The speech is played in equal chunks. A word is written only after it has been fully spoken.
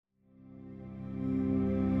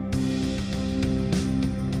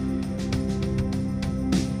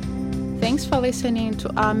Thanks for listening to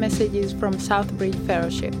our messages from Southbridge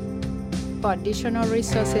Fellowship. For additional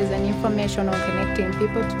resources and information on connecting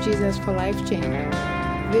people to Jesus for life change,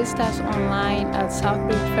 visit us online at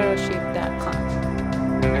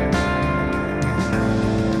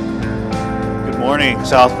southbridgefellowship.com. Good morning,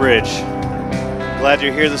 Southbridge. Glad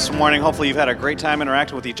you're here this morning. Hopefully you've had a great time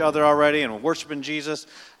interacting with each other already and worshiping Jesus.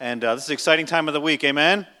 And this is an exciting time of the week.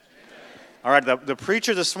 Amen? All right, the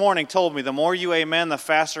preacher this morning told me the more you amen, the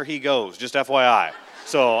faster he goes, just FYI.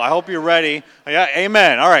 So I hope you're ready. Yeah,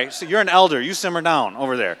 amen. All right, so you're an elder. You simmer down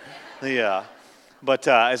over there. But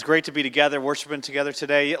it's great to be together, worshiping together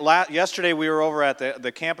today. Yesterday we were over at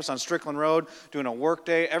the campus on Strickland Road doing a work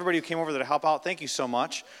day. Everybody who came over there to help out, thank you so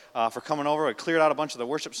much for coming over. We cleared out a bunch of the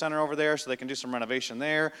worship center over there so they can do some renovation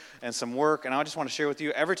there and some work. And I just want to share with you,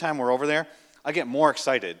 every time we're over there, I get more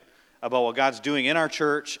excited about what God's doing in our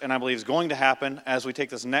church, and I believe is going to happen as we take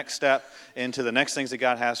this next step into the next things that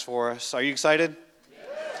God has for us. Are you excited?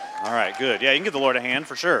 Yeah. All right, good. Yeah, you can give the Lord a hand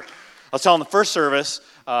for sure. I was telling the first service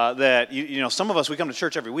that, you know, some of us, we come to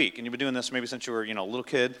church every week, and you've been doing this maybe since you were, a little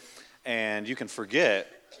kid, and you can forget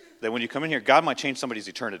that when you come in here, God might change somebody's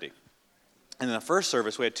eternity. And in the first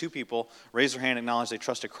service, we had two people raise their hand and acknowledge they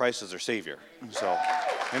trusted Christ as their Savior. So,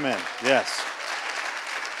 amen. Yes.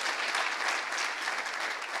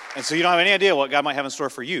 And so you don't have any idea what God might have in store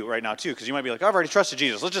for you right now, too, because you might be like, I've already trusted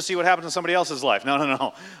Jesus. Let's just see what happens in somebody else's life.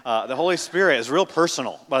 No. The Holy Spirit is real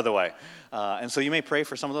personal, by the way. And so you may pray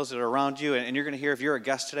for some of those that are around you, and you're going to hear, if you're a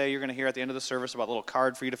guest today, you're going to hear at the end of the service about a little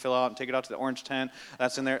card for you to fill out and take it out to the orange tent.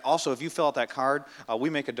 That's in there. Also, if you fill out that card, we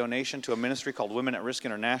make a donation to a ministry called Women at Risk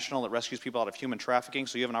International that rescues people out of human trafficking,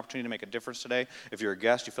 so you have an opportunity to make a difference today. If you're a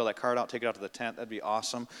guest, you fill that card out, take it out to the tent. That'd be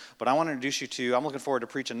awesome. But I want to introduce you to, I'm looking forward to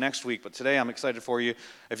preaching next week, but today I'm excited for you.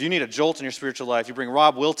 If you need a jolt in your spiritual life, you bring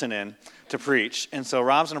Rob Wilton in to preach. And so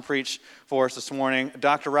Rob's going to preach for us this morning.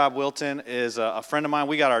 Dr. Rob Wilton is a friend of mine.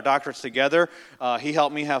 We got our doctorates together. He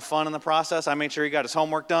helped me have fun in the process. I made sure he got his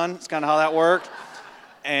homework done. That's kind of how that worked.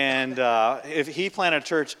 And if he planted a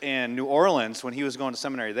church in New Orleans when he was going to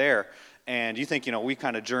seminary there, and you think, we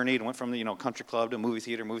kind of journeyed and went from the, country club to movie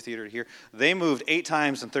theater to here. They moved 8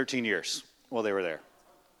 times in 13 years while they were there.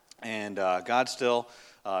 And God still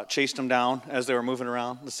chased them down as they were moving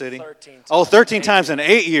around the city. 13 times. Oh, 13 times in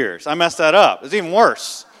 8 years. I messed that up. It's even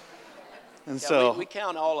worse. And so we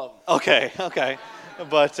count all of them. Okay.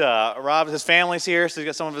 But Rob, his family's here, so he's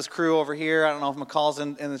got some of his crew over here. I don't know if McCall's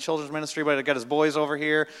in the children's ministry, but he's got his boys over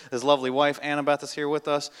here. His lovely wife, Annabeth, is here with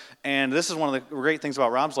us. And this is one of the great things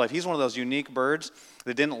about Rob's life. He's one of those unique birds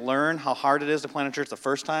that didn't learn how hard it is to plant a church the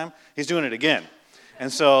first time. He's doing it again.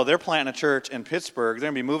 And so they're planting a church in Pittsburgh. They're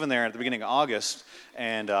going to be moving there at the beginning of August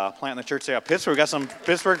and planting the church there. Pittsburgh, we got some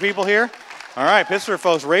Pittsburgh people here. All right, Pittsburgh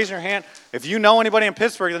folks, raise your hand. If you know anybody in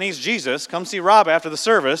Pittsburgh that needs Jesus, come see Rob after the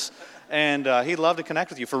service. And he'd love to connect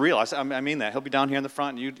with you, for real. I mean that. He'll be down here in the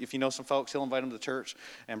front. And if you know some folks, he'll invite them to the church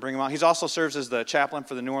and bring them out. He also serves as the chaplain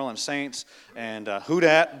for the New Orleans Saints. And who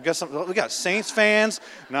dat? We got Saints fans?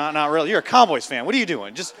 No, not really. You're a Cowboys fan. What are you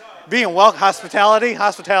doing? Just being welcome.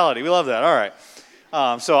 Hospitality. We love that. All right.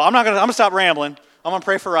 So I'm going to stop rambling. I'm going to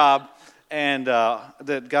pray for Rob. And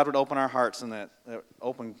that God would open our hearts and that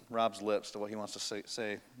open Rob's lips to what he wants to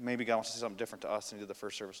say. Maybe God wants to say something different to us than he did the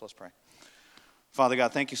first service. Let's pray. Father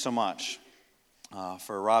God, thank you so much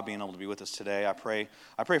for Rob being able to be with us today. I pray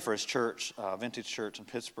for his church, Vintage Church in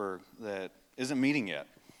Pittsburgh, that isn't meeting yet.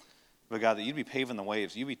 But God, that you'd be paving the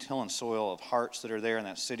waves. You'd be tilling soil of hearts that are there in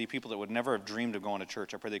that city, people that would never have dreamed of going to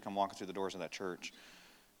church. I pray they come walking through the doors of that church.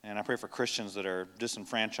 And I pray for Christians that are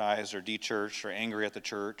disenfranchised or de-churched or angry at the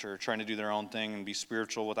church or trying to do their own thing and be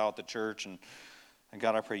spiritual without the church. And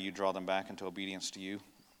God, I pray you draw them back into obedience to you.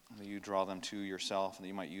 That you draw them to yourself and that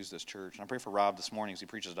you might use this church. And I pray for Rob this morning as he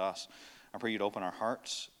preaches to us. I pray you'd open our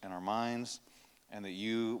hearts and our minds and that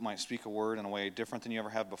you might speak a word in a way different than you ever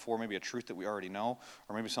have before, maybe a truth that we already know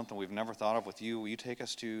or maybe something we've never thought of with you. Will you take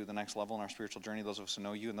us to the next level in our spiritual journey, those of us who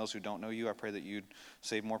know you and those who don't know you? I pray that you'd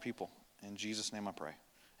save more people. In Jesus' name I pray.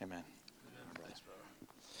 Amen.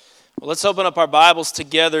 Well, let's open up our Bibles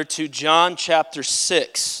together to John chapter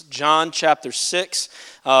 6. John chapter 6.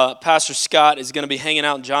 Pastor Scott is going to be hanging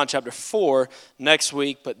out in John chapter 4 next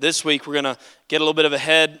week, but this week we're going to get a little bit of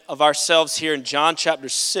ahead of ourselves here in John chapter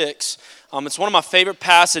 6. It's one of my favorite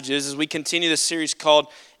passages as we continue this series called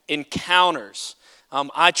Encounters.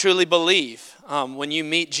 I truly believe when you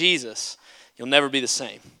meet Jesus, you'll never be the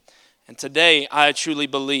same. And today, I truly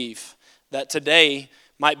believe that today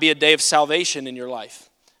might be a day of salvation in your life.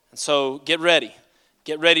 And so get ready.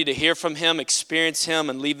 Get ready to hear from him, experience him,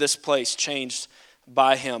 and leave this place changed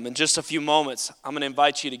by him. In just a few moments, I'm going to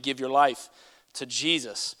invite you to give your life to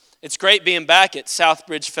Jesus It's great being back at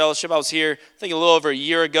Southbridge Fellowship. I was here, I think, a little over a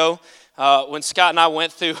year ago when Scott and I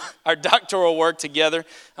went through our doctoral work together.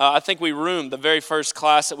 I think we roomed the very first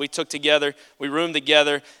class that we took together. We roomed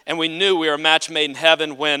together, and we knew we were a match made in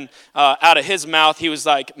heaven when out of his mouth, he was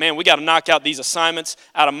like, man, we got to knock out these assignments.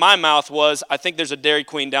 Out of my mouth was, I think there's a Dairy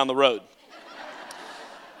Queen down the road.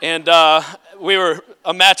 And we were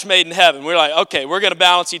a match made in heaven. We were like, okay, we're going to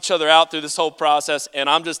balance each other out through this whole process. And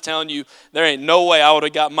I'm just telling you, there ain't no way I would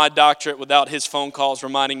have got my doctorate without his phone calls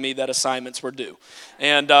reminding me that assignments were due.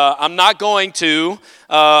 And I'm not going to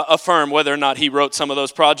affirm whether or not he wrote some of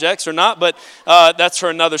those projects or not, but that's for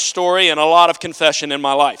another story and a lot of confession in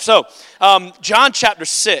my life. So John chapter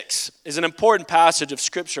 6 is an important passage of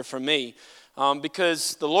Scripture for me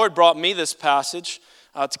because the Lord brought me this passage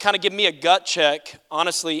to kind of give me a gut check,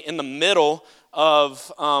 honestly, in the middle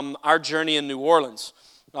of our journey in New Orleans.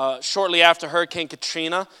 Shortly after Hurricane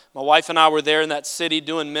Katrina, my wife and I were there in that city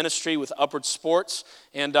doing ministry with Upward Sports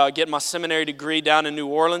and getting my seminary degree down in New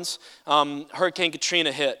Orleans. Hurricane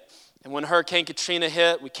Katrina hit. And when Hurricane Katrina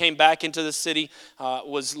hit, we came back into the city,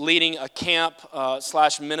 was leading a camp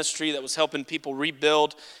 / ministry that was helping people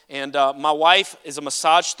rebuild. And my wife is a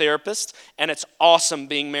massage therapist, and it's awesome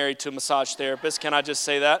being married to a massage therapist. Can I just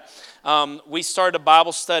say that? We started a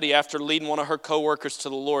Bible study after leading one of her coworkers to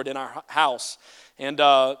the Lord in our house. And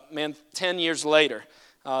 10 years later,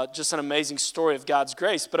 just an amazing story of God's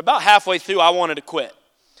grace. But about halfway through, I wanted to quit.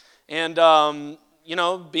 And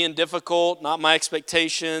being difficult, not my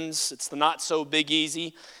expectations. It's the not so big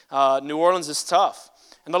easy. New Orleans is tough.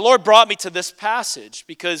 And the Lord brought me to this passage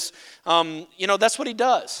because, that's what He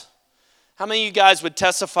does. How many of you guys would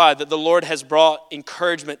testify that the Lord has brought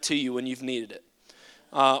encouragement to you when you've needed it?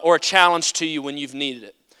 Or a challenge to you when you've needed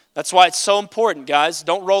it? That's why it's so important, guys.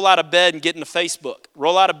 Don't roll out of bed and get into Facebook.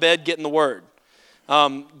 Roll out of bed, get in the Word.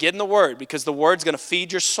 Get in the Word because the Word's going to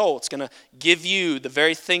feed your soul. It's going to give you the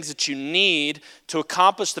very things that you need to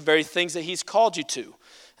accomplish the very things that He's called you to.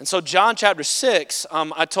 And so John chapter 6,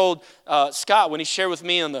 I told Scott when he shared with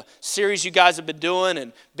me on the series you guys have been doing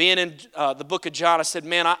and being in the book of John, I said,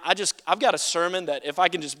 man, I've got a sermon that if I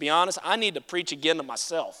can just be honest, I need to preach again to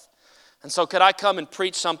myself. And so could I come and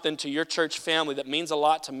preach something to your church family that means a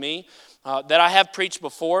lot to me? That I have preached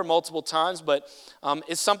before multiple times, but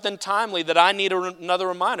it's something timely that I need another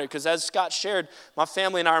reminder because as Scott shared, my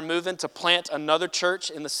family and I are moving to plant another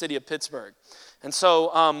church in the city of Pittsburgh. And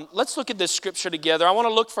so let's look at this scripture together. I want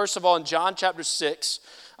to look first of all in John chapter 6,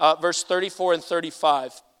 verse 34 and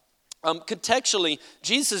 35. Contextually,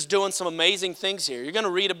 Jesus is doing some amazing things here. You're going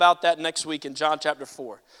to read about that next week in John chapter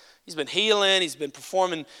 4. He's been healing, he's been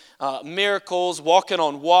performing miracles, walking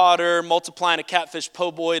on water, multiplying a catfish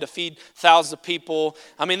po' boy to feed thousands of people.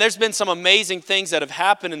 I mean, there's been some amazing things that have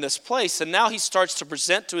happened in this place, and now he starts to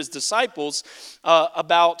present to his disciples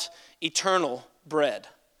about eternal bread.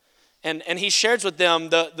 And he shares with them,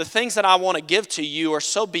 the things that I want to give to you are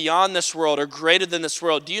so beyond this world, are greater than this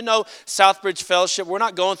world. Do you know Southbridge Fellowship? We're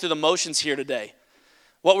not going through the motions here today.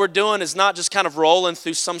 What we're doing is not just kind of rolling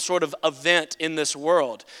through some sort of event in this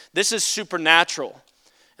world. This is supernatural.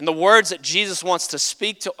 And the words that Jesus wants to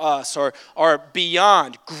speak to us are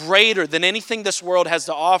beyond, greater than anything this world has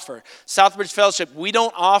to offer. Southbridge Fellowship, we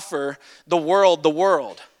don't offer the world the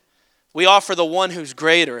world. We offer the one who's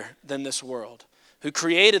greater than this world, who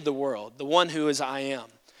created the world, the one who is I am.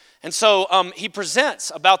 And so he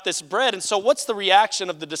presents about this bread. And so what's the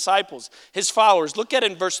reaction of the disciples, his followers? Look at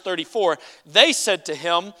it in verse 34. They said to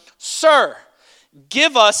him, "Sir,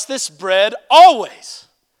 give us this bread always."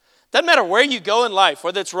 Doesn't matter where you go in life,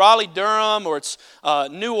 whether it's Raleigh-Durham or it's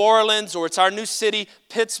New Orleans or it's our new city,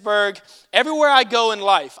 Pittsburgh. Everywhere I go in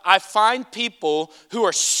life, I find people who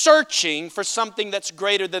are searching for something that's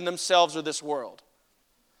greater than themselves or this world.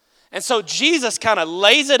 And so Jesus kind of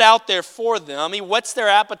lays it out there for them. He whets their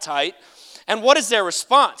appetite. And what is their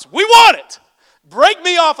response? We want it. Break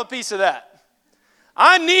me off a piece of that.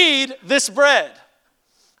 I need this bread.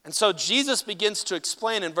 And so Jesus begins to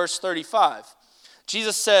explain in verse 35.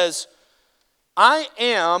 Jesus says, I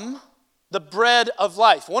am the bread of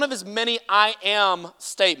life. One of his many I am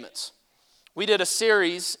statements. We did a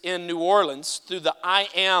series in New Orleans through the I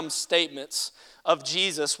am statements of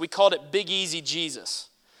Jesus. We called it Big Easy Jesus.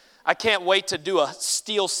 I can't wait to do a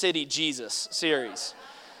Steel City Jesus series.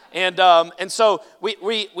 And so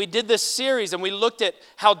we did this series and we looked at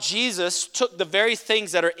how Jesus took the very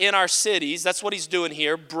things that are in our cities. That's what he's doing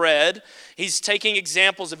here, bread. He's taking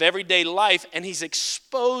examples of everyday life and he's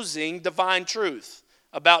exposing divine truth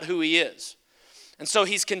about who he is. And so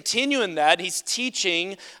he's continuing that. He's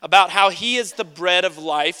teaching about how he is the bread of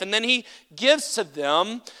life. And then he gives to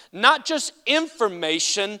them not just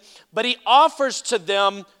information, but he offers to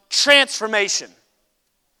them transformation.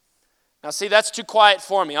 Now see, that's too quiet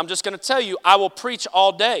for me. I'm just going to tell you, I will preach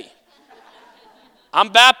all day. I'm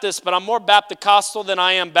Baptist, but I'm more Baptist-costal than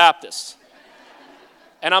I am Baptist.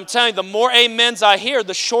 And I'm telling you, the more amens I hear,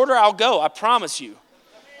 the shorter I'll go, I promise you.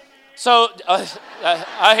 So,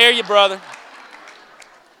 I hear you, brother.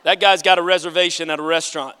 That guy's got a reservation at a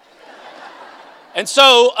restaurant. And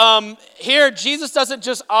so, here, Jesus doesn't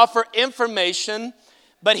just offer information,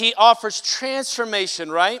 but he offers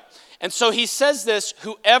transformation, right? And so he says this,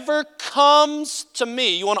 whoever comes to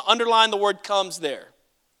me, you want to underline the word comes there.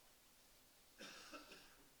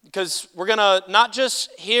 Because we're going to not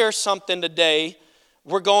just hear something today,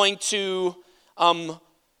 we're going to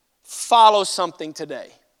follow something today.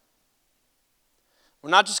 We're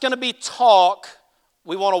not just going to be talk,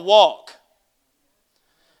 we want to walk.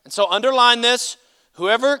 And so underline this,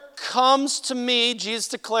 whoever comes to me, Jesus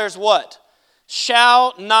declares what?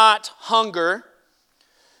 Shall not hunger.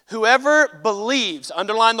 Whoever believes,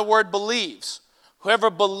 underline the word believes. Whoever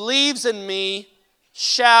believes in me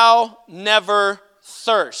shall never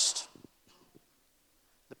thirst.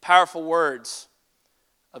 The powerful words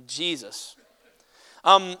of Jesus.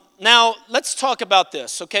 Now, let's talk about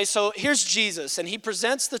this, okay? So here's Jesus, and he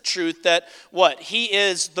presents the truth that what? He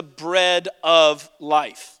is the bread of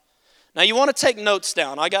life. Now, you want to take notes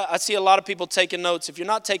down. I see a lot of people taking notes. If you're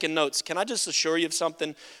not taking notes, can I just assure you of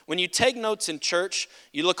something? When you take notes in church,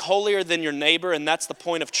 you look holier than your neighbor, and that's the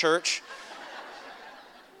point of church.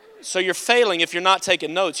 So you're failing if you're not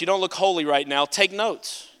taking notes. You don't look holy right now. Take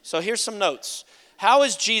notes. So here's some notes. How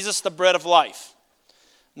is Jesus the bread of life?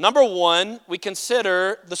 Number one, we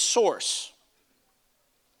consider the source.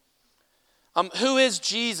 Who is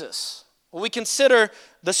Jesus? Well, we consider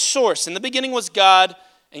the source. In the beginning was God,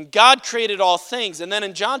 and God created all things. And then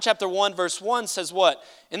in John chapter 1, verse 1 says what?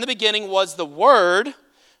 In the beginning was the Word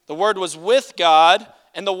was with God,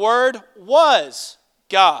 and the Word was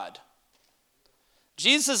God.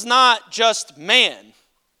 Jesus is not just man.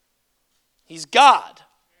 He's God.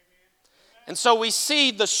 And so we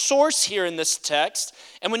see the source here in this text.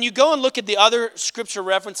 And when you go and look at the other scripture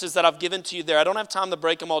references that I've given to you there, I don't have time to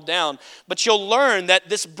break them all down, but you'll learn that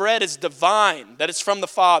this bread is divine, that it's from the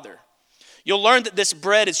Father. You'll learn that this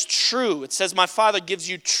bread is true. It says, my Father gives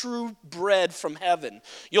you true bread from heaven.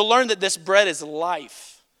 You'll learn that this bread is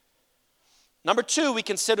life. Number two, we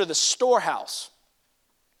consider the storehouse.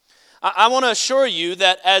 I want to assure you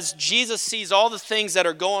that as Jesus sees all the things that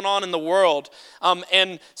are going on in the world,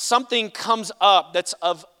 and something comes up that's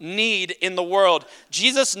of need in the world,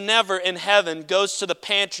 Jesus never in heaven goes to the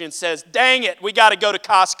pantry and says, dang it, we got to go to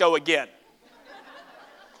Costco again.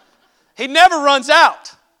 He never runs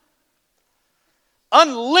out.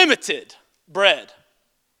 Unlimited bread.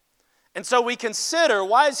 And so we consider,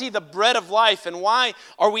 why is he the bread of life, and why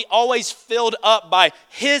are we always filled up by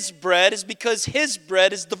his bread? Is because his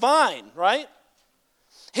bread is divine, right?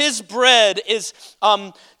 His bread is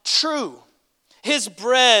true. His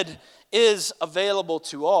bread is available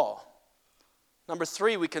to all. Number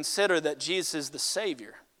three, we consider that Jesus is the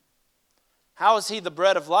Savior. How is he the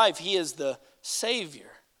bread of life? He is the Savior.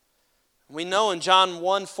 We know in John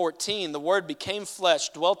 1:14, the Word became flesh,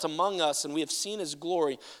 dwelt among us, and we have seen his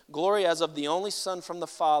glory, glory as of the only Son from the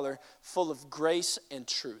Father, full of grace and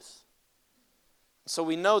truth. So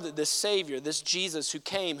we know that this Savior, this Jesus who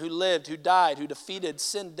came, who lived, who died, who defeated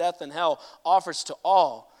sin, death, and hell, offers to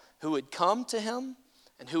all who would come to him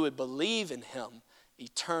and who would believe in him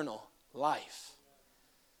eternal life.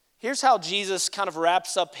 Here's how Jesus kind of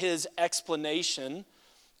wraps up his explanation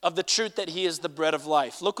of the truth that he is the bread of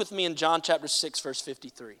life. Look with me in John chapter 6, verse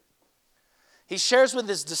 53. He shares with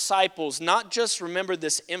his disciples not just remember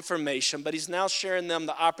this information, but he's now sharing them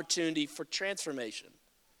the opportunity for transformation.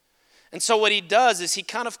 And so what he does is he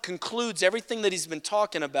kind of concludes everything that he's been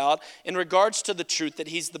talking about in regards to the truth that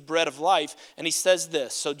he's the bread of life. And he says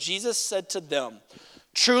this, so Jesus said to them,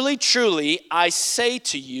 truly, truly, I say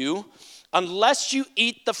to you, unless you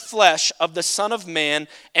eat the flesh of the Son of Man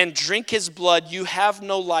and drink his blood, you have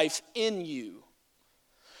no life in you.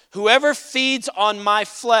 Whoever feeds on my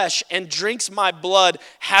flesh and drinks my blood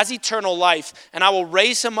has eternal life, and I will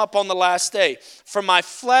raise him up on the last day. For my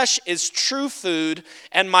flesh is true food,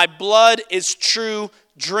 and my blood is true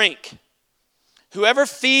drink. Whoever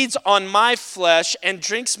feeds on my flesh and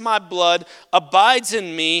drinks my blood abides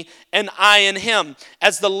in me, and I in him.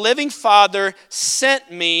 As the living Father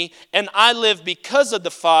sent me, and I live because of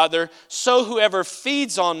the Father, so whoever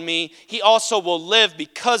feeds on me, he also will live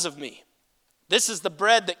because of me. This is the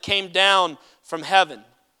bread that came down from heaven.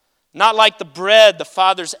 Not like the bread the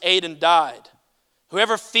fathers ate and died.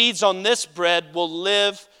 Whoever feeds on this bread will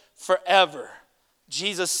live forever.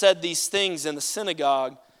 Jesus said these things in the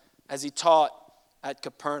synagogue as he taught at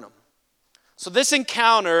Capernaum. So this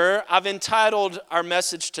encounter, I've entitled our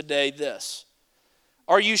message today this: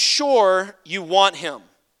 Are you sure you want him?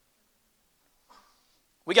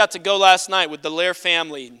 We got to go last night with the Lair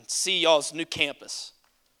family and see y'all's new campus.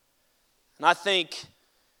 And I think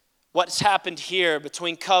what's happened here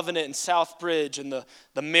between Covenant and Southbridge and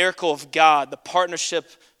the miracle of God, the partnership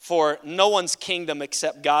for no one's kingdom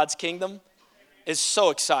except God's kingdom, is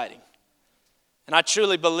so exciting. And I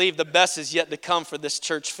truly believe the best is yet to come for this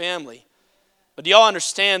church family. But do y'all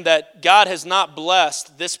understand that God has not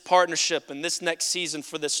blessed this partnership and this next season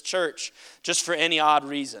for this church just for any odd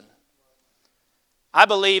reason? I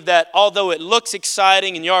believe that although it looks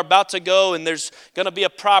exciting and you're about to go and there's going to be a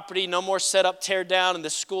property, no more set up, tear down, and the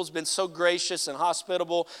school's been so gracious and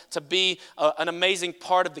hospitable to be an amazing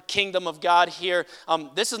part of the kingdom of God here,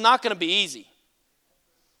 this is not going to be easy.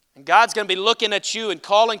 And God's going to be looking at you and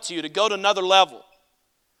calling to you to go to another level.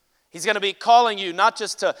 He's going to be calling you not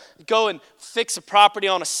just to go and fix a property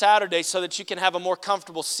on a Saturday so that you can have a more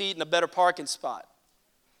comfortable seat and a better parking spot.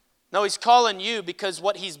 No, he's calling you because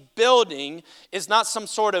what he's building is not some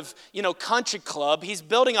sort of, country club. He's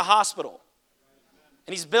building a hospital.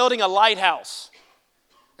 And he's building a lighthouse.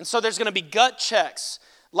 And so there's going to be gut checks.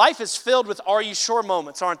 Life is filled with are you sure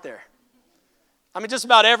moments, aren't there? I mean, just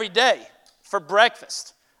about every day for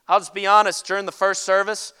breakfast. I'll just be honest, during the first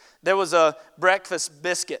service, there was a breakfast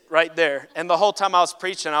biscuit right there. And the whole time I was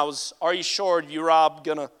preaching, are you sure you, Rob,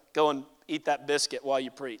 going to go and eat that biscuit while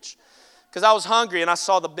you preach? Because I was hungry and I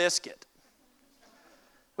saw the biscuit.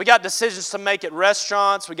 We got decisions to make at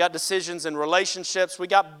restaurants. We got decisions in relationships. We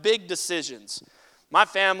got big decisions. My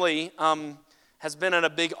family has been in a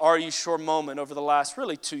big are you sure moment over the last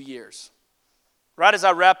really 2 years. Right as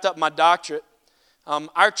I wrapped up my doctorate,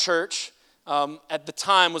 our church at the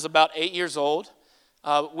time was about 8 years old.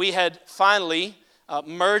 We had finally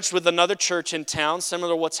merged with another church in town,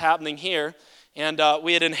 similar to what's happening here. And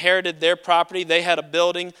we had inherited their property. They had a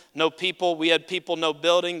building, no people. We had people, no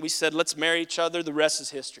building. We said, let's marry each other. The rest is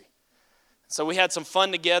history. So we had some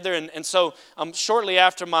fun together. And so shortly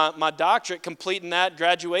after my doctorate, completing that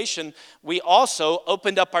graduation, we also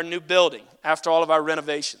opened up our new building after all of our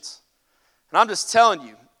renovations. And I'm just telling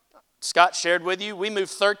you, Scott shared with you, we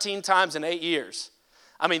moved 13 times in 8 years.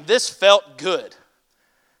 I mean, this felt good.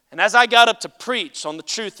 And as I got up to preach on the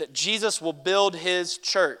truth that Jesus will build his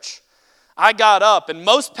church, I got up, and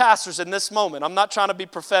most pastors in this moment, I'm not trying to be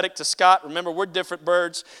prophetic to Scott. Remember, we're different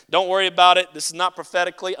birds. Don't worry about it. This is not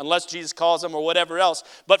prophetically unless Jesus calls them or whatever else.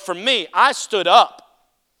 But for me, I stood up.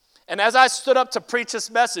 And as I stood up to preach this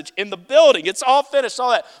message in the building, it's all finished,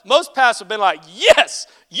 all that. Most pastors have been like, yes,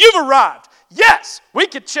 you've arrived. Yes, we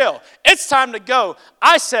could chill. It's time to go.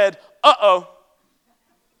 I said, uh-oh.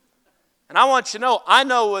 And I want you to know, I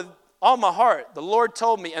know with all my heart, the Lord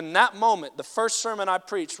told me in that moment, the first sermon I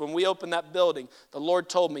preached when we opened that building, the Lord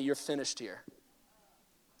told me, you're finished here.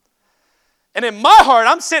 And in my heart,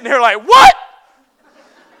 I'm sitting here like, what?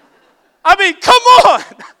 I mean, come on.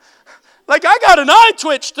 Like, I got an eye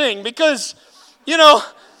twitch thing because,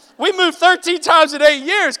 we moved 13 times in 8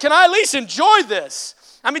 years. Can I at least enjoy this?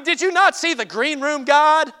 I mean, did you not see the green room,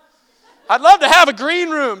 God? I'd love to have a green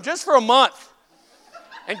room just for a month.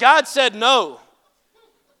 And God said, no,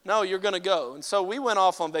 you're going to go. And so we went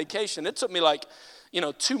off on vacation. It took me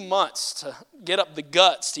 2 months to get up the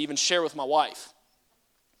guts to even share with my wife.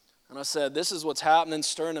 And I said, this is what's happening,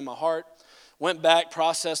 stirring in my heart. Went back,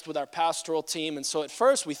 processed with our pastoral team. And so at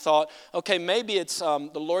first we thought, okay, maybe it's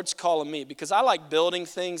the Lord's calling me. Because I like building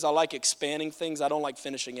things. I like expanding things. I don't like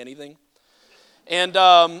finishing anything. And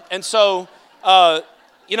so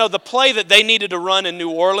the play that they needed to run in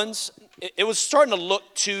New Orleans, it was starting to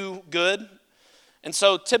look too good. And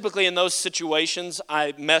so typically in those situations,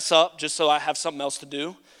 I mess up just so I have something else to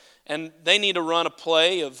do. And they need to run a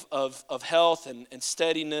play of health and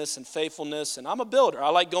steadiness and faithfulness. And I'm a builder. I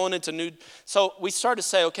like going into new. So we started to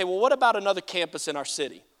say, okay, well, what about another campus in our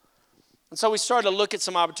city? And so we started to look at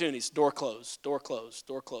some opportunities. Door closed, door closed,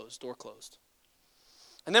 door closed, door closed.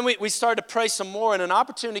 And then we started to pray some more, and an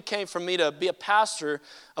opportunity came for me to be a pastor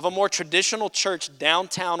of a more traditional church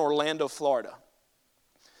downtown Orlando, Florida.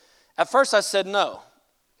 At first I said no.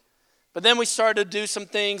 But then we started to do some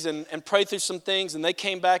things and pray through some things, and they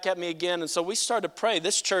came back at me again. And so we started to pray.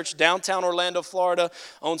 This church, downtown Orlando, Florida,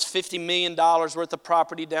 owns $50 million worth of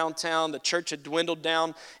property downtown. The church had dwindled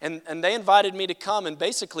down, and they invited me to come and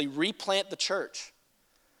basically replant the church.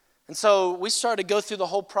 And so we started to go through the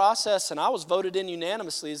whole process, and I was voted in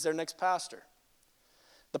unanimously as their next pastor.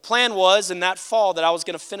 The plan was in that fall that I was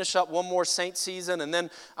going to finish up one more Saint season, and then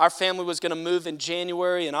our family was going to move in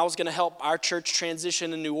January, and I was going to help our church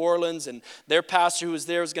transition in New Orleans, and their pastor who was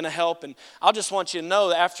there was going to help. And I just want you to know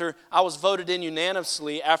that after I was voted in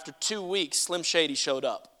unanimously, after 2 weeks, Slim Shady showed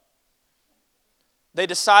up. They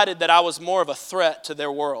decided that I was more of a threat to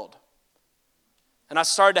their world. And I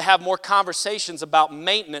started to have more conversations about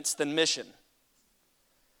maintenance than mission.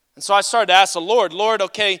 And so I started to ask the Lord,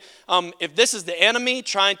 okay, if this is the enemy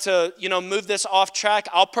trying to, move this off track,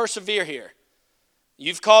 I'll persevere here.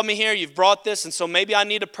 You've called me here, you've brought this, and so maybe I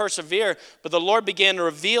need to persevere. But the Lord began to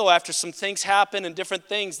reveal after some things happened and different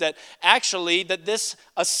things that actually that this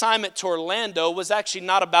assignment to Orlando was actually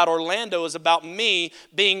not about Orlando, it was about me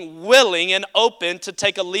being willing and open to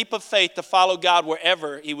take a leap of faith to follow God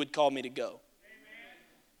wherever He would call me to go.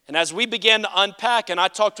 And as we began to unpack, and I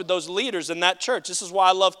talked with those leaders in that church, this is why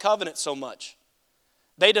I love Covenant so much.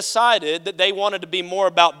 They decided that they wanted to be more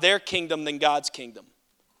about their kingdom than God's kingdom.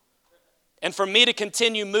 And for me to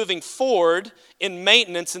continue moving forward in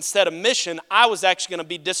maintenance instead of mission, I was actually going to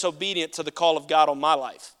be disobedient to the call of God on my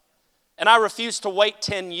life. And I refused to wait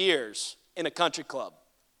 10 years in a country club.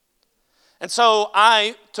 And so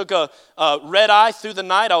I took a red eye through the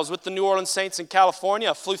night. I was with the New Orleans Saints in California.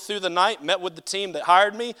 I flew through the night, met with the team that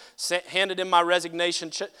hired me, handed in my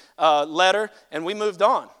resignation letter, and we moved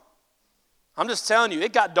on. I'm just telling you,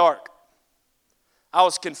 it got dark. I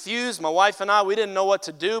was confused. My wife and I, we didn't know what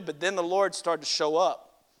to do, but then the Lord started to show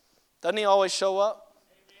up. Doesn't He always show up?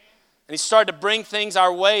 And He started to bring things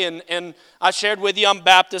our way, and I shared with you, I'm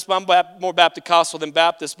Baptist, but I'm more Baptist than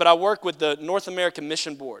Baptist, but I work with the North American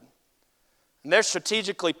Mission Board. And they're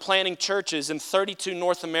strategically planting churches in 32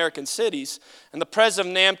 North American cities. And the president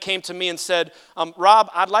of NAM came to me and said,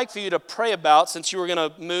 Rob, I'd like for you to pray about, since you were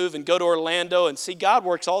going to move and go to Orlando and see God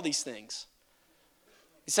works all these things.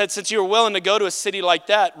 He said, since you were willing to go to a city like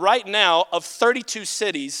that, right now, of 32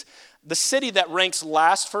 cities, the city that ranks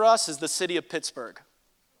last for us is the city of Pittsburgh.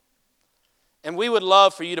 And we would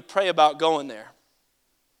love for you to pray about going there.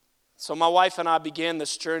 So my wife and I began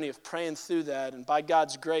this journey of praying through that, and by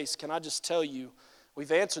God's grace, can I just tell you,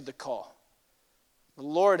 we've answered the call. The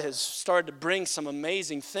Lord has started to bring some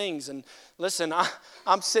amazing things, and listen,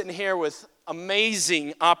 I'm sitting here with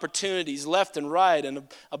amazing opportunities left and right, and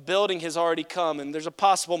a building has already come, and there's a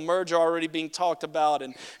possible merger already being talked about,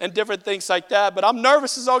 and different things like that, but I'm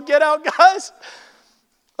nervous as all get out, guys.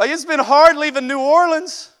 Like, it's been hard leaving New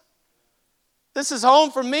Orleans. This is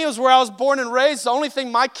home for me. It was where I was born and raised. The only thing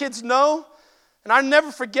my kids know. And I never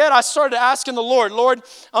forget, I started asking the Lord,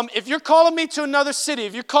 if you're calling me to another city,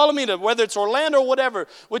 if you're calling me to, whether it's Orlando or whatever,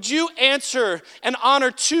 would you answer and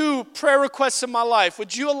honor 2 prayer requests in my life?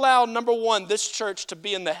 Would you allow, number 1, this church to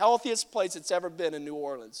be in the healthiest place it's ever been in New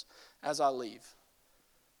Orleans as I leave?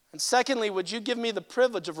 And secondly, would you give me the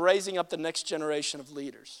privilege of raising up the next generation of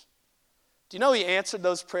leaders? Do you know He answered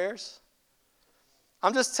those prayers?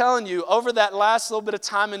 I'm just telling you, over that last little bit of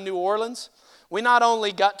time in New Orleans, we not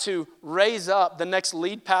only got to raise up the next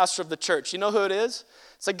lead pastor of the church. You know who it is?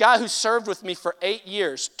 It's a guy who served with me for 8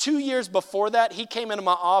 years. 2 years before that, he came into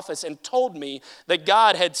my office and told me that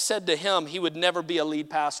God had said to him he would never be a lead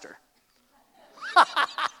pastor.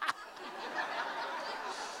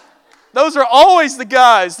 Those are always the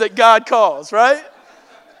guys that God calls, right?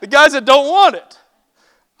 The guys that don't want it.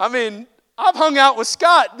 I mean, I've hung out with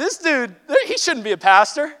Scott. This dude, he shouldn't be a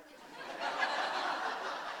pastor.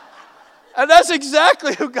 And that's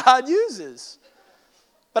exactly who God uses.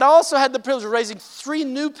 But I also had the privilege of raising 3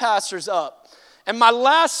 new pastors up. And my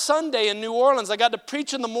last Sunday in New Orleans, I got to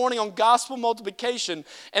preach in the morning on gospel multiplication.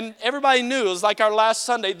 And everybody knew it was like our last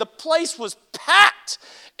Sunday. The place was packed.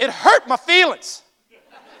 It hurt my feelings.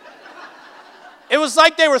 It was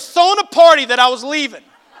like they were throwing a party that I was leaving.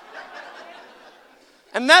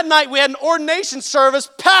 And that night we had an ordination service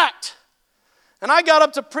packed. And I got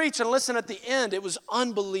up to preach, and listen, at the end, it was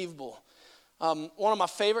unbelievable. One of my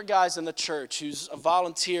favorite guys in the church, who's a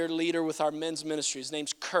volunteer leader with our men's ministry, his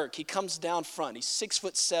name's Kirk. He comes down front. He's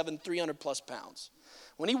 6'7", 300 plus pounds.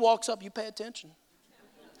 When he walks up, you pay attention.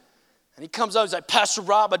 And he comes up, he's like, Pastor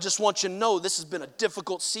Rob, I just want you to know this has been a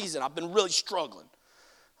difficult season. I've been really struggling.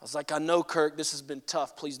 I was like, I know, Kirk, this has been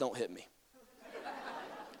tough. Please don't hit me.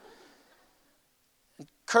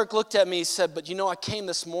 Kirk looked at me, he said, but you know, I came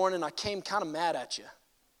this morning, I came kind of mad at you.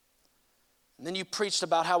 And then you preached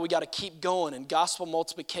about how we got to keep going and gospel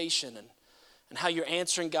multiplication and how you're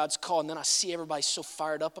answering God's call. And then I see everybody so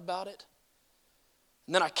fired up about it.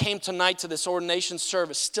 And then I came tonight to this ordination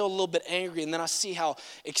service, still a little bit angry, and then I see how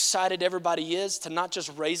excited everybody is to not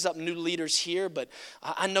just raise up new leaders here, but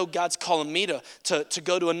I know God's calling me to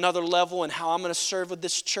go to another level and how I'm going to serve with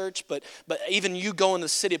this church, but even you go in the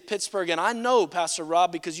city of Pittsburgh, and I know, Pastor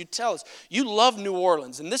Rob, because you tell us, you love New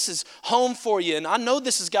Orleans, and this is home for you, and I know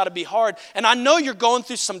this has got to be hard, and I know you're going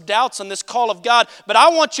through some doubts on this call of God, but I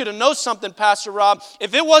want you to know something, Pastor Rob.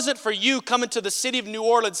 If it wasn't for you coming to the city of New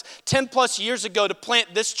Orleans 10 plus years ago to plant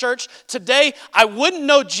this church, today I wouldn't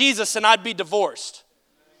know Jesus and I'd be divorced.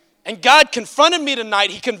 And God confronted me tonight,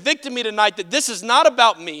 He convicted me tonight that this is not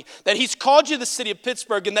about me, that He's called you to the city of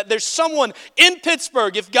Pittsburgh, and that there's someone in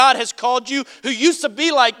Pittsburgh, if God has called you, who used to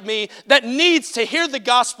be like me, that needs to hear the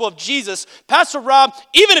gospel of Jesus. Pastor Rob,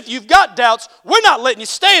 even if you've got doubts, we're not letting you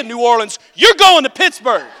stay in New Orleans. You're going to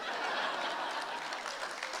Pittsburgh.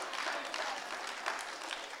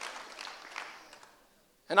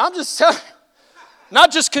 And I'm just telling you, not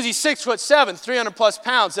just because he's 6'7", 300 plus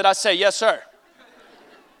pounds, that I say, yes, sir.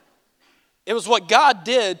 It was what God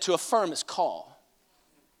did to affirm His call.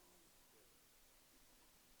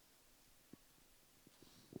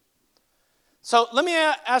 So let me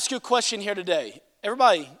ask you a question here today.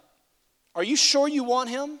 Everybody, are you sure you want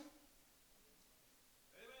Him?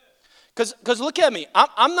 Because look at me.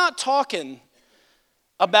 I'm not talking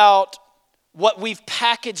about what we've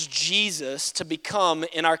packaged Jesus to become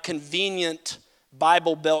in our convenient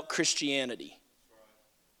Bible Belt Christianity.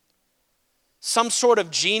 Some sort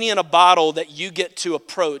of genie in a bottle that you get to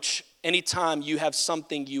approach anytime you have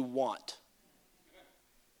something you want.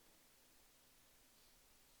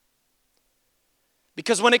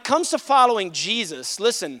 Because when it comes to following Jesus,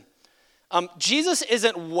 listen, Jesus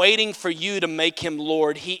isn't waiting for you to make Him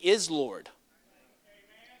Lord. He is Lord.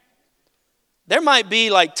 There might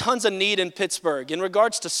be like tons of need in Pittsburgh. In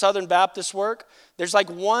regards to Southern Baptist work, there's like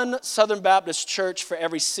one Southern Baptist church for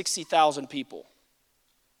every 60,000 people.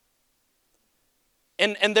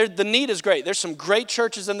 And the need is great. There's some great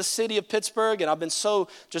churches in the city of Pittsburgh, and I've been so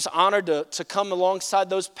just honored to come alongside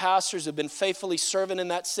those pastors who have been faithfully serving in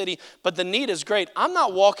that city. But the need is great. I'm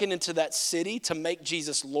not walking into that city to make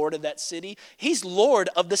Jesus Lord of that city. He's Lord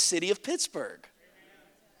of the city of Pittsburgh.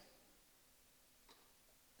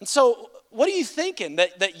 And so what are you thinking?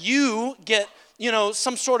 That you get,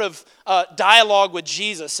 some sort of dialogue with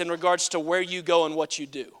Jesus in regards to where you go and what you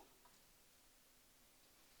do?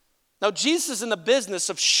 Now, Jesus is in the business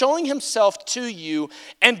of showing Himself to you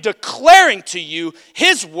and declaring to you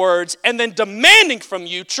His words and then demanding from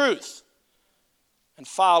you truth and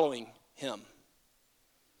following Him.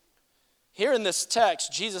 Here in this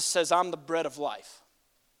text, Jesus says, I'm the bread of life.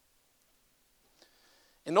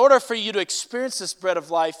 In order for you to experience this bread of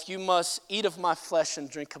life, you must eat of my flesh and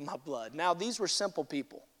drink of my blood. Now, these were simple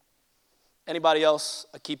people. Anybody else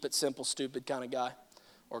a keep it simple, stupid kind of guy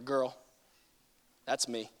or girl? That's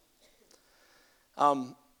me.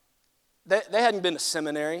 They hadn't been to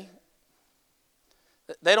seminary.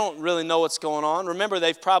 They don't really know what's going on. Remember,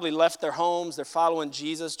 they've probably left their homes. They're following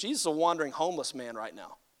Jesus. Jesus is a wandering homeless man right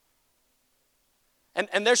now.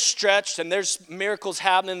 And they're stretched, and there's miracles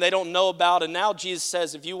happening they don't know about. And now Jesus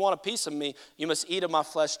says, if you want a piece of me, you must eat of my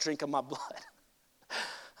flesh, drink of my blood.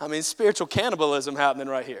 I mean, spiritual cannibalism happening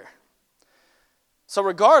right here. So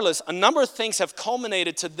regardless, a number of things have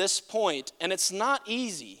culminated to this point, and it's not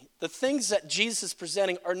easy. The things that Jesus is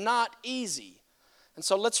presenting are not easy. And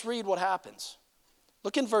so let's read what happens.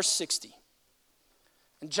 Look in verse 60.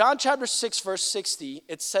 In John chapter 6, verse 60,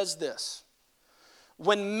 it says this.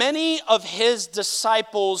 When many of His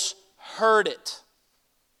disciples heard it,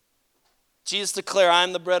 Jesus declared, I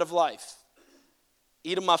am the bread of life.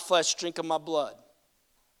 Eat of my flesh, drink of my blood.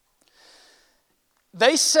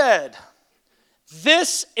 They said,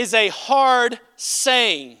 this is a hard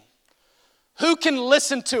saying. Who can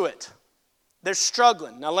listen to it? They're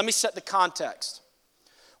struggling. Now let me set the context.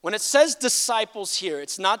 When it says disciples here,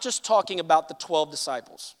 it's not just talking about the 12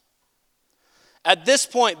 disciples. At this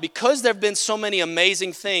point, because there have been so many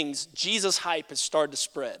amazing things, Jesus' hype has started to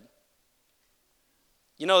spread.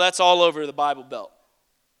 That's all over the Bible Belt.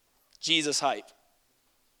 Jesus' hype.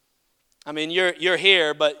 I mean, you're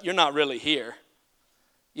here, but you're not really here.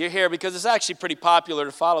 You're here because it's actually pretty popular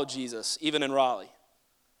to follow Jesus, even in Raleigh.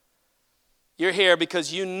 You're here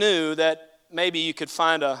because you knew that maybe you could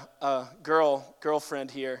find a girlfriend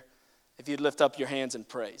here if you'd lift up your hands in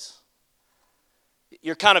praise.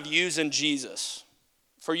 You're kind of using Jesus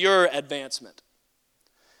for your advancement.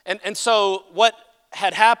 And so what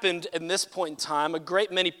had happened in this point in time, a great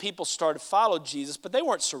many people started to follow Jesus, but they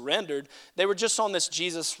weren't surrendered. They were just on this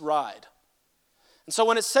Jesus ride. And so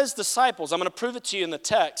when it says disciples, I'm going to prove it to you in the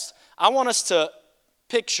text. I want us to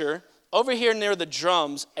picture over here near the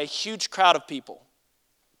drums, a huge crowd of people.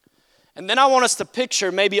 And then I want us to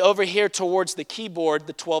picture maybe over here towards the keyboard,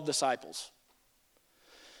 the 12 disciples.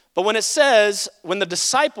 But when it says, when the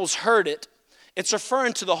disciples heard it, it's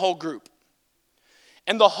referring to the whole group.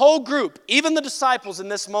 And the whole group, even the disciples in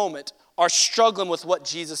this moment, are struggling with what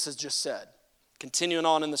Jesus has just said. Continuing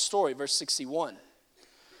on in the story, verse 61.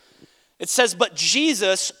 It says, but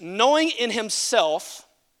Jesus, knowing in himself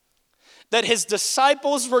that his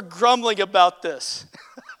disciples were grumbling about this.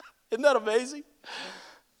 Isn't that amazing?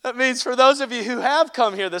 That means for those of you who have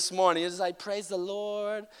come here this morning, it's like, praise the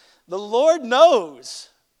Lord. The Lord knows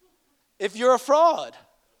if you're a fraud.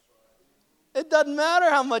 It doesn't matter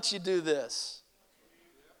how much you do this.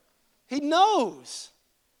 He knows.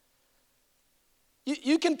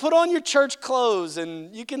 You can put on your church clothes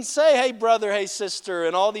and you can say, hey, brother, hey, sister,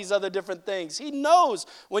 and all these other different things. He knows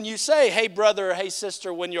when you say, hey, brother, hey,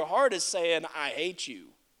 sister, when your heart is saying, I hate you.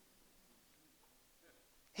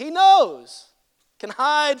 He knows. You can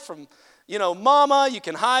hide from, mama. You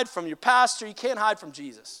can hide from your pastor. You can't hide from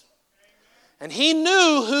Jesus. And he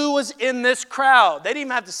knew who was in this crowd. They didn't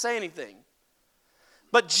even have to say anything.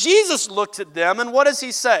 But Jesus looked at them, and what does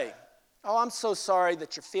he say? Oh, I'm so sorry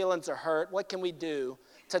that your feelings are hurt. What can we do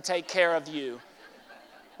to take care of you?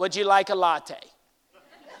 Would you like a latte?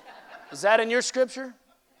 Is that in your scripture?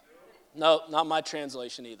 No, not my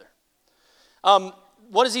translation either.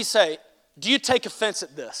 What does he say? Do you take offense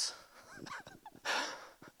at this?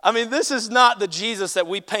 I mean, this is not the Jesus that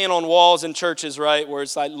we paint on walls in churches, right? Where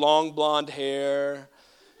it's like long blonde hair.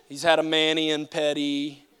 He's had a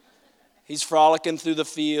mani-pedi. He's frolicking through the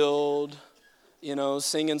field,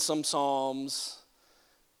 singing some psalms.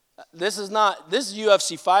 This is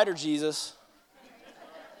UFC fighter Jesus.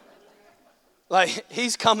 Like,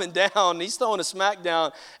 he's coming down, he's throwing a smack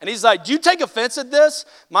down, and he's like, do you take offense at this?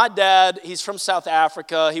 My dad, he's from South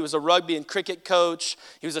Africa. He was a rugby and cricket coach.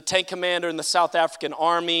 He was a tank commander in the South African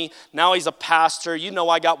army. Now he's a pastor.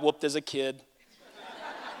 I got whooped as a kid.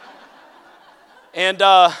 And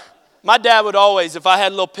my dad would always, if I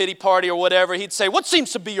had a little pity party or whatever, he'd say, what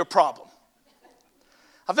seems to be your problem?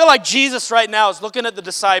 I feel like Jesus right now is looking at the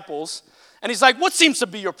disciples, and he's like, what seems to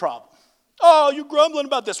be your problem? Oh, you're grumbling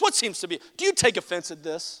about this. What seems to be? Do you take offense at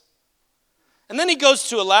this? And then he goes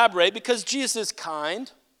to elaborate because Jesus is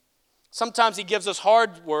kind. Sometimes he gives us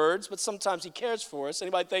hard words, but sometimes he cares for us.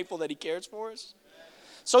 Anybody thankful that he cares for us?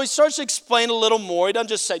 So he starts to explain a little more. He doesn't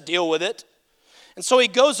just say, deal with it. And so he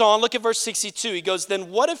goes on, look at verse 62. He goes, then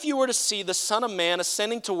what if you were to see the Son of Man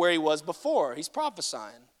ascending to where he was before? He's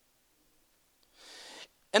prophesying.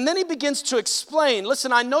 And then he begins to explain,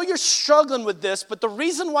 listen, I know you're struggling with this, but the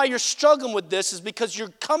reason why you're struggling with this is because you're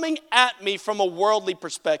coming at me from a worldly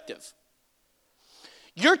perspective.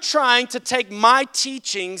 You're trying to take my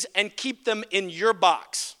teachings and keep them in your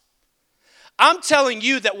box. I'm telling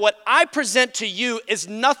you that what I present to you is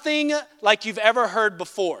nothing like you've ever heard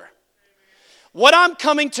before. What I'm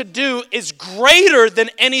coming to do is greater than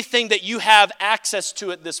anything that you have access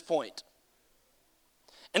to at this point.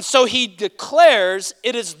 And so he declares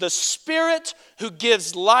it is the Spirit who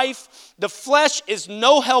gives life. The flesh is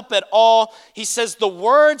no help at all. He says the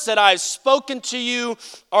words that I have spoken to you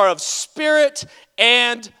are of spirit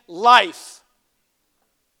and life.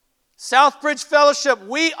 Southbridge Fellowship,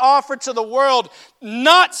 we offer to the world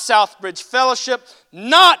not Southbridge Fellowship,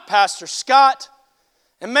 not Pastor Scott.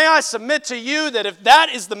 And may I submit to you that if that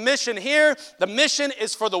is the mission here, the mission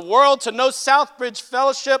is for the world to know Southbridge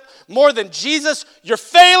Fellowship more than Jesus, you're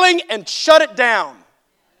failing and shut it down.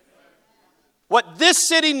 What this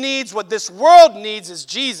city needs, what this world needs is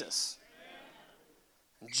Jesus.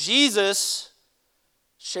 Jesus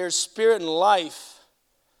shares spirit and life,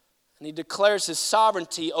 and he declares his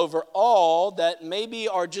sovereignty over all that maybe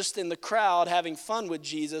are just in the crowd having fun with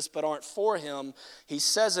Jesus but aren't for him. He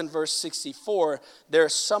says in verse 64, there are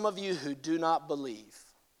some of you who do not believe.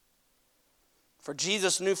 For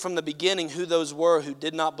Jesus knew from the beginning who those were who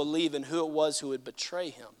did not believe and who it was who would betray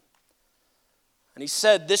him. And he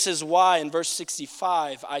said, this is why in verse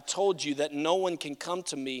 65, I told you that no one can come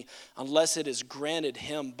to me unless it is granted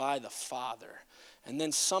him by the Father. And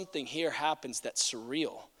then something here happens that's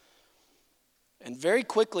surreal. And very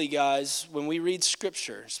quickly, guys, when we read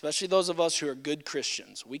Scripture, especially those of us who are good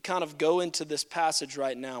Christians, we kind of go into this passage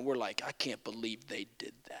right now and we're like, I can't believe they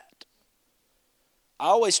did that. I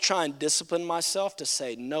always try and discipline myself to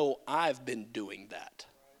say, no, I've been doing that.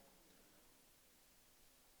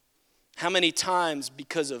 How many times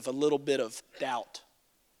because of a little bit of doubt,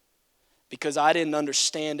 because I didn't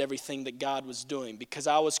understand everything that God was doing, because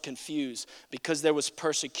I was confused, because there was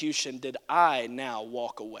persecution, did I now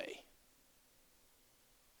walk away?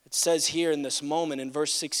 It says here in this moment in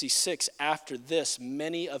verse 66, after this,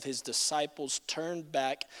 many of his disciples turned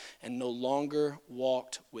back and no longer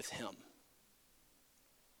walked with him.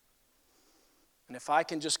 And if I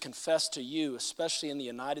can just confess to you, especially in the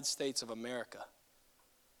United States of America,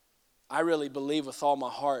 I really believe with all my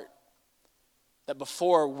heart that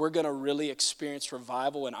before we're going to really experience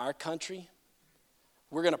revival in our country,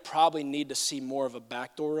 we're going to probably need to see more of a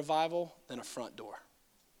backdoor revival than a front door.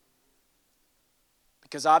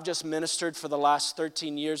 Because I've just ministered for the last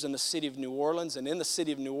 13 years in the city of New Orleans, and in the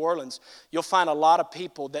city of New Orleans, you'll find a lot of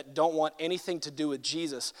people that don't want anything to do with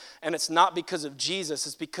Jesus. And it's not because of Jesus,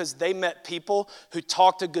 it's because they met people who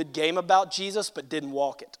talked a good game about Jesus but didn't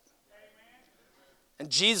walk it. And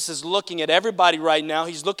Jesus is looking at everybody right now.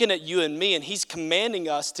 He's looking at you and me, and he's commanding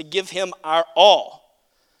us to give him our all.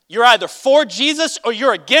 You're either for Jesus or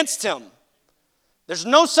you're against him. There's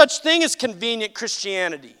no such thing as convenient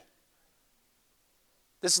Christianity.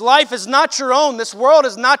 This life is not your own. This world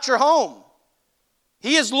is not your home.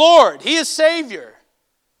 He is Lord. He is Savior.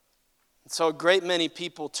 And so a great many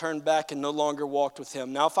people turned back and no longer walked with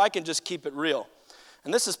him. Now, if I can just keep it real,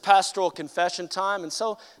 and this is pastoral confession time, and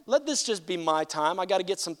so let this just be my time. I got to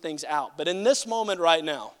get some things out. But in this moment right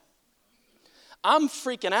now, I'm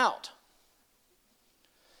freaking out.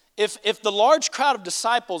 If the large crowd of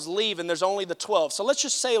disciples leave and there's only the 12, so let's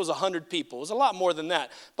just say it was 100 people. It was a lot more than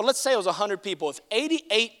that. But let's say it was 100 people. If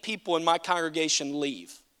 88 people in my congregation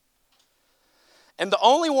leave, and the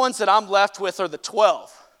only ones that I'm left with are the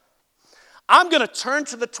 12, I'm going to turn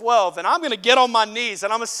to the 12 and I'm going to get on my knees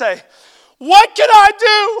and I'm going to say, what can I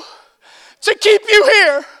do to keep you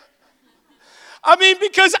here? I mean,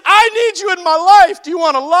 because I need you in my life. Do you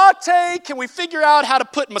want a latte? Can we figure out how to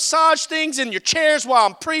put massage things in your chairs while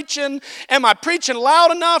I'm preaching? Am I preaching loud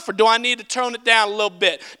enough, or do I need to tone it down a little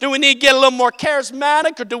bit? Do we need to get a little more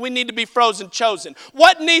charismatic, or do we need to be frozen chosen?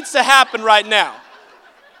 What needs to happen right now?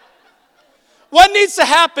 What needs to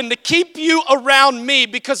happen to keep you around me?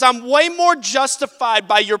 Because I'm way more justified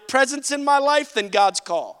by your presence in my life than God's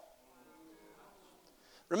call.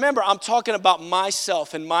 Remember, I'm talking about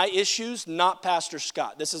myself and my issues, not Pastor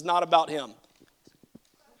Scott. This is not about him.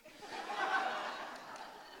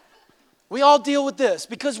 We all deal with this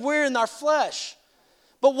because we're in our flesh.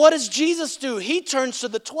 But what does Jesus do? He turns to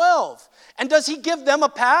the 12. And does he give them a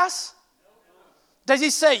pass? Does he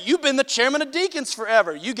say, you've been the chairman of deacons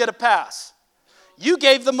forever, you get a pass? You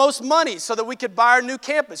gave the most money so that we could buy our new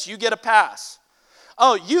campus, you get a pass.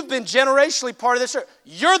 Oh, you've been generationally part of this church.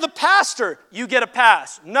 You're the pastor. You get a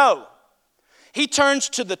pass. No. He turns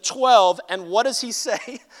to the 12, and what does he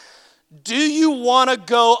say? Do you want to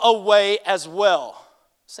go away as well?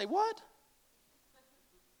 Say what?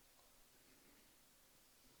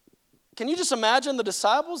 Can you just imagine the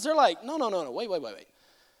disciples? They're like, no, wait.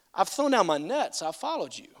 I've thrown down my nets. I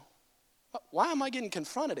followed you. Why am I getting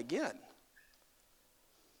confronted again?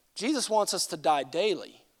 Jesus wants us to die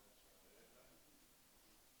daily.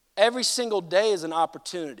 Every single day is an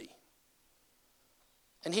opportunity.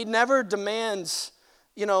 And he never demands,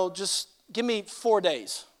 just give me 4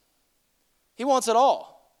 days. He wants it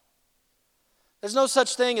all. There's no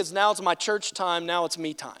such thing as now it's my church time, now it's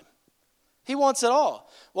me time. He wants it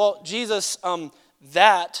all. Well, Jesus,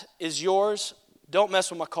 that is yours. Don't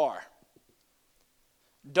mess with my car.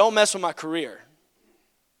 Don't mess with my career.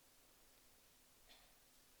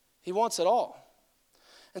 He wants it all.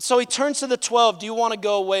 And so he turns to the 12, do you want to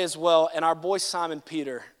go away as well? And our boy Simon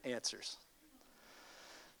Peter answers.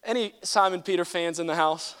 Any Simon Peter fans in the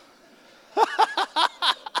house?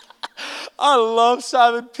 I love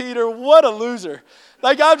Simon Peter. What a loser.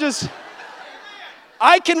 I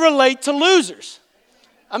can relate to losers.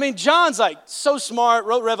 I mean, John's like so smart,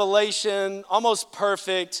 wrote Revelation, almost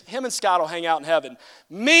perfect. Him and Scott will hang out in heaven.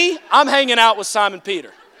 Me, I'm hanging out with Simon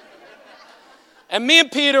Peter. And me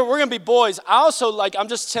and Peter, we're going to be boys. I also, I'm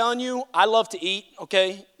just telling you, I love to eat,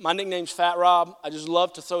 okay? My nickname's Fat Rob. I just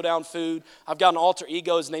love to throw down food. I've got an alter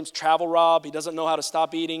ego. His name's Travel Rob. He doesn't know how to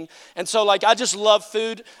stop eating. And so, I just love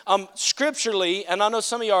food. Scripturally, and I know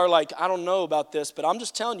some of you are like, I don't know about this, but I'm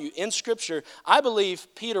just telling you, in Scripture, I believe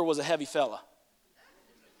Peter was a heavy fella.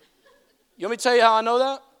 You want me to tell you how I know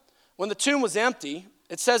that? When the tomb was empty,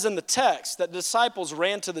 it says in the text that the disciples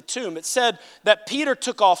ran to the tomb. It said that Peter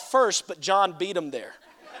took off first, but John beat him there.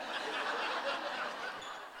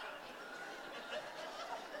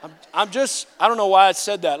 I don't know why I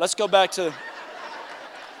said that. Let's go back to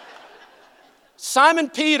Simon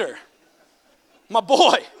Peter, my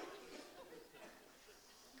boy.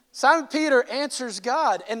 Simon Peter answers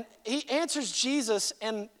God, and he answers Jesus,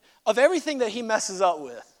 and of everything that he messes up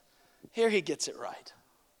with, here he gets it right.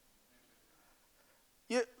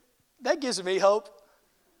 That gives me hope.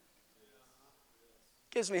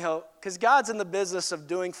 Gives me hope, because God's in the business of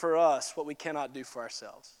doing for us what we cannot do for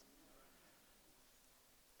ourselves.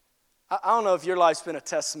 I don't know if your life's been a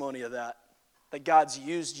testimony of that God's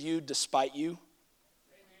used you despite you.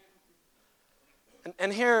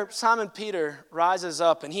 And here Simon Peter rises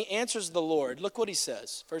up and he answers the Lord. Look what he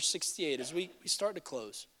says, verse 68, as we start to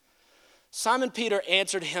close. Simon Peter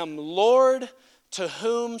answered him, Lord, to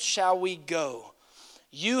whom shall we go?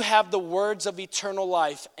 You have the words of eternal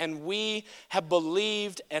life, and we have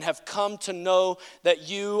believed and have come to know that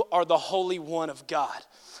you are the Holy One of God.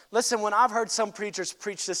 Listen, when I've heard some preachers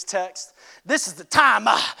preach this text, this is the time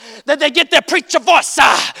that they get their preacher voice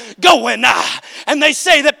going. And they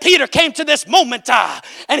say that Peter came to this moment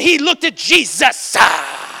and he looked at Jesus.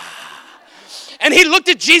 And he looked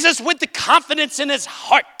at Jesus with the confidence in his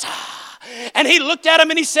heart. And he looked at him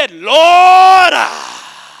and he said, Lord,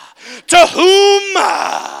 to whom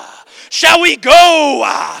shall we go?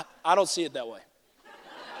 I don't see it that way.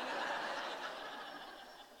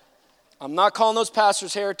 I'm not calling those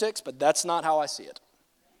pastors heretics, but that's not how I see it.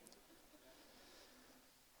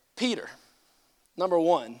 Peter, number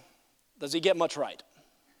one, does he get much right?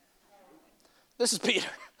 This is Peter.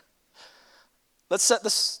 Let's set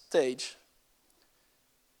the stage.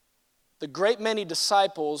 The great many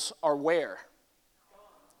disciples are where?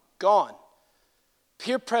 Gone.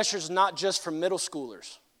 Peer pressure is not just for middle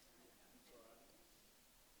schoolers.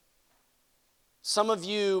 Some of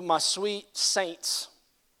you, my sweet saints,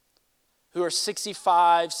 who are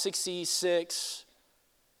 65, 66,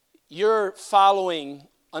 you're following,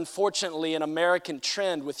 unfortunately, an American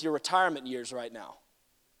trend with your retirement years right now.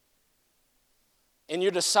 And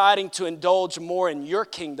you're deciding to indulge more in your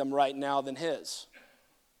kingdom right now than his.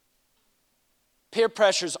 Peer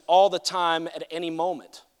pressure's all the time at any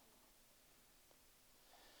moment.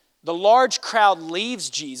 The large crowd leaves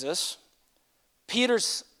Jesus.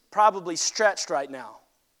 Peter's probably stretched right now.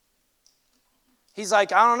 He's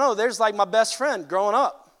like, I don't know, there's like my best friend growing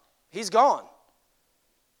up. He's gone.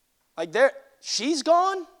 Like she's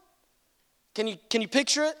gone? Can you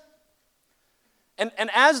picture it?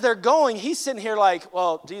 And as they're going, he's sitting here like,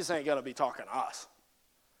 well, Jesus ain't going to be talking to us.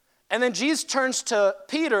 And then Jesus turns to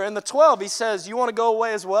Peter and the 12. He says, you want to go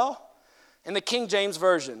away as well? In the King James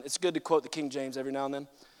Version, it's good to quote the King James every now and then.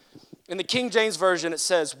 In the King James Version, it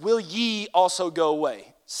says, will ye also go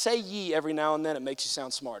away? Say ye every now and then, it makes you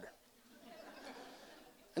sound smarter.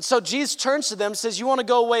 And so Jesus turns to them and says, you want to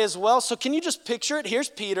go away as well? So can you just picture it? Here's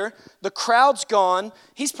Peter. The crowd's gone.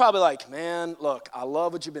 He's probably like, man, look, I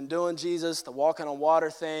love what you've been doing, Jesus. The walking on water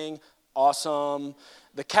thing, awesome.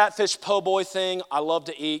 The catfish po' boy thing, I love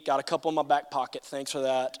to eat. Got a couple in my back pocket. Thanks for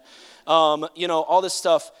that. All this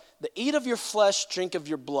stuff. The eat of your flesh, drink of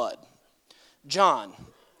your blood. John,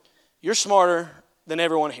 you're smarter than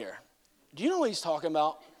everyone here. Do you know what he's talking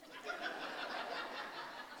about?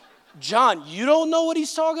 John, you don't know what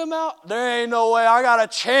he's talking about? There ain't no way I got a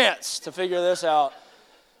chance to figure this out.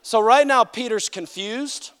 So right now, Peter's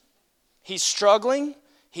confused. He's struggling.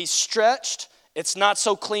 He's stretched. It's not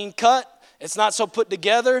so clean cut. It's not so put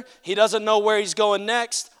together. He doesn't know where he's going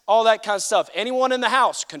next. All that kind of stuff. Anyone in the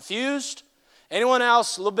house confused? Anyone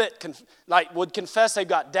else a little bit would confess they've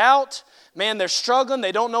got doubt? Man, they're struggling.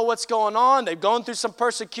 They don't know what's going on. They've gone through some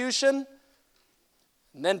persecution.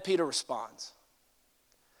 And then Peter responds.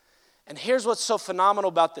 And here's what's so phenomenal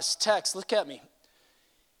about this text. Look at me.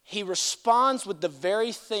 He responds with the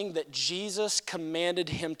very thing that Jesus commanded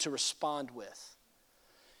him to respond with.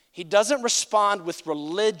 He doesn't respond with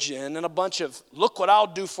religion and a bunch of, look what I'll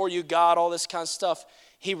do for you, God, all this kind of stuff.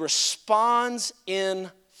 He responds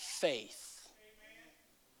in faith.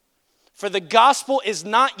 For the gospel is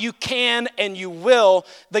not you can and you will.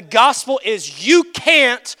 The gospel is you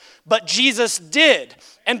can't, but Jesus did.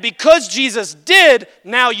 And because Jesus did,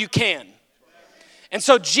 now you can. And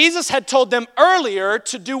so Jesus had told them earlier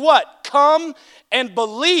to do what? Come and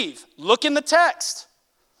believe. Look in the text.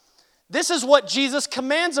 This is what Jesus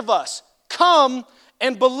commands of us. Come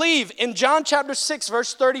and believe. In John chapter 6,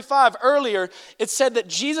 verse 35, earlier, it said that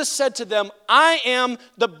Jesus said to them, I am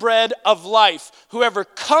the bread of life. Whoever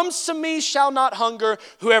comes to me shall not hunger.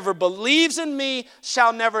 Whoever believes in me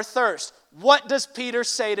shall never thirst. What does Peter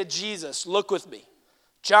say to Jesus? Look with me.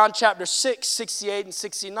 John chapter 6, 68 and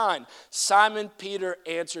 69. Simon Peter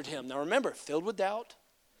answered him. Now remember, filled with doubt,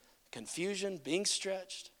 confusion, being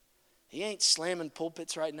stretched. He ain't slamming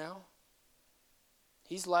pulpits right now.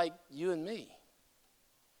 He's like you and me.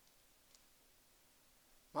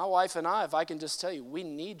 My wife and I, if I can just tell you, we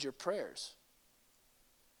need your prayers.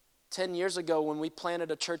 10 years ago when we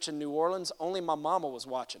planted a church in New Orleans, only my mama was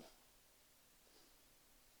watching.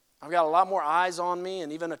 I've got a lot more eyes on me,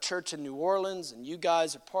 and even a church in New Orleans, and you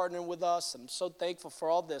guys are partnering with us. I'm so thankful for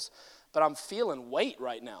all this, but I'm feeling weight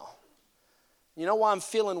right now. You know why I'm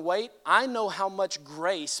feeling weight? I know how much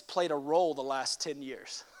grace played a role the last 10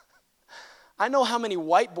 years. I know how many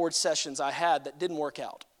whiteboard sessions I had that didn't work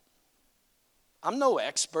out. I'm no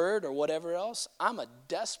expert or whatever else. I'm a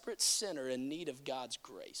desperate sinner in need of God's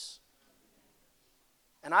grace.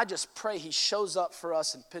 And I just pray he shows up for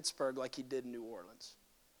us in Pittsburgh like he did in New Orleans.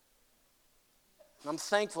 And I'm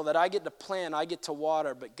thankful that I get to plant, I get to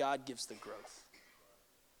water, but God gives the growth.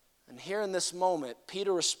 And here in this moment,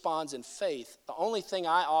 Peter responds in faith. The only thing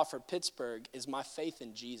I offer Pittsburgh is my faith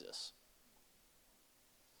in Jesus.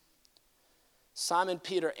 Simon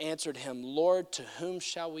Peter answered him, Lord, to whom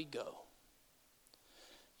shall we go?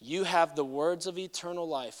 You have the words of eternal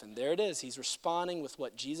life. And there it is. He's responding with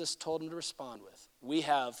what Jesus told him to respond with. We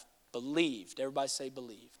have believed. Everybody say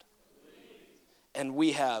believed. And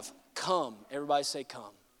we have come. Everybody say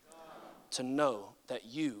come. To know that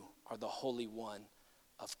you are the Holy One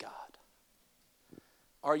of God.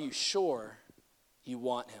 Are you sure you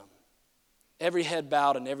want him? Every head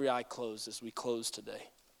bowed and every eye closed as we close today.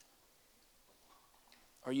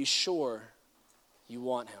 Are you sure you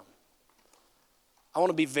want him? I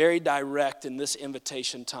want to be very direct in this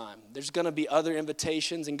invitation time. There's going to be other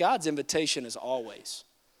invitations, and God's invitation is always.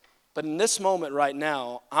 But in this moment right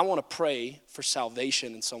now, I want to pray for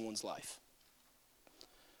salvation in someone's life.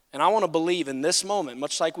 And I want to believe in this moment,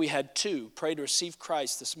 much like we had two pray to receive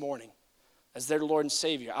Christ this morning as their Lord and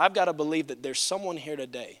Savior. I've got to believe that there's someone here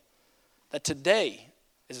today, that today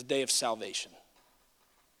is a day of salvation.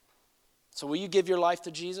 So will you give your life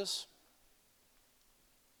to Jesus?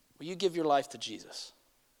 Will you give your life to Jesus?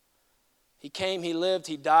 He came, he lived,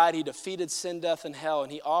 he died, he defeated sin, death, and hell,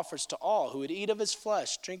 and he offers to all who would eat of his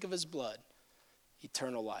flesh, drink of his blood,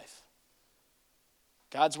 eternal life.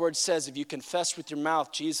 God's word says if you confess with your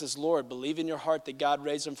mouth Jesus is Lord, believe in your heart that God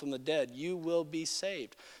raised him from the dead, you will be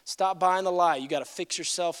saved. Stop buying the lie. You got to fix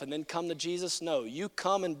yourself and then come to Jesus. No, you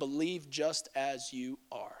come and believe just as you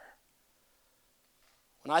are.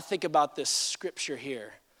 When I think about this scripture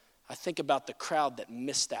here, I think about the crowd that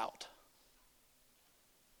missed out.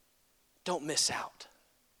 Don't miss out.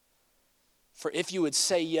 For if you would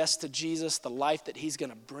say yes to Jesus, the life that he's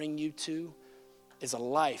going to bring you to is a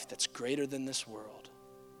life that's greater than this world.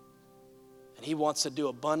 And he wants to do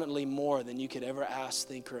abundantly more than you could ever ask,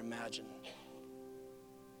 think, or imagine.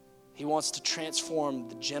 He wants to transform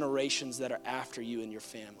the generations that are after you and your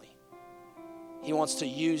family. He wants to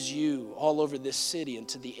use you all over this city and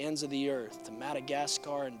to the ends of the earth, to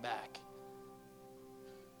Madagascar and back.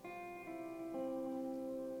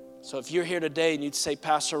 So if you're here today and you'd say,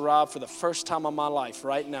 Pastor Rob, for the first time in my life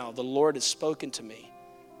right now, the Lord has spoken to me,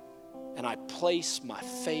 and I place my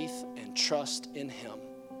faith and trust in him.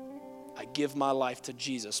 I give my life to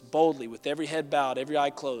Jesus boldly, with every head bowed, every eye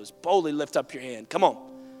closed. Boldly lift up your hand. Come on.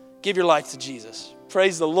 Give your life to Jesus.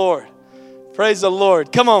 Praise the Lord. Praise the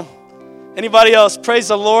Lord. Come on. Anybody else? Praise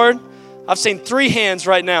the Lord. I've seen 3 hands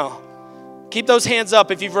right now. Keep those hands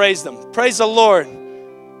up if you've raised them. Praise the Lord.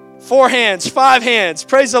 4 hands, 5 hands.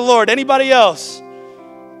 Praise the Lord. Anybody else?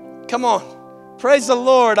 Come on. Praise the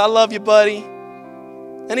Lord. I love you, buddy.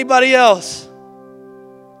 Anybody else?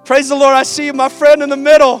 Praise the Lord. I see you, my friend in the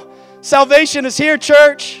middle. Salvation is here,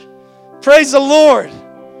 church. Praise the Lord.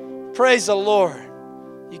 Praise the Lord.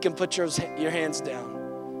 You can put your hands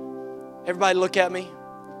down. Everybody look at me.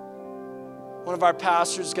 One of our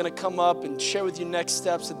pastors is going to come up and share with you next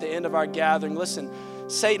steps at the end of our gathering. Listen,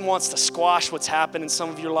 Satan wants to squash what's happened in some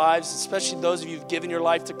of your lives, especially those of you who've given your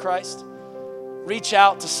life to Christ. Reach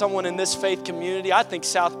out to someone in this faith community. I think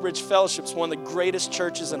Southbridge Fellowship is one of the greatest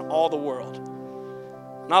churches in all the world.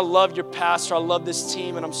 And I love your pastor. I love this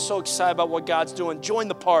team, and I'm so excited about what God's doing. Join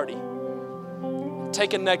the party.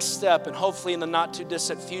 Take a next step, and hopefully in the not too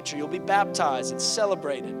distant future, you'll be baptized and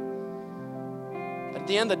celebrated. At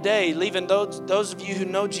the end of the day, leaving those of you who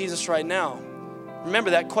know Jesus right now,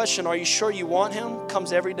 remember that question, are you sure you want him,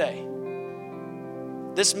 comes every day.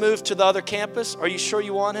 This move to the other campus, are you sure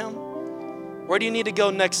you want him? Where do you need to go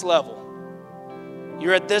next level?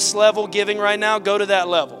 You're at this level giving right now, go to that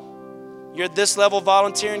level. You're at this level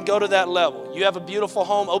volunteering, go to that level. You have a beautiful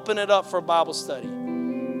home, open it up for a Bible study.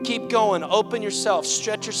 Keep going, open yourself,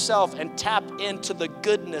 stretch yourself, and tap into the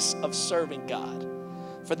goodness of serving God.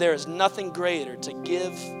 For there is nothing greater to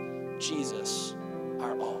give Jesus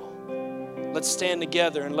our all. Let's stand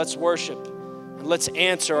together and let's worship. And let's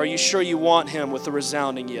answer, are you sure you want him, with a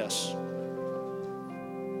resounding yes.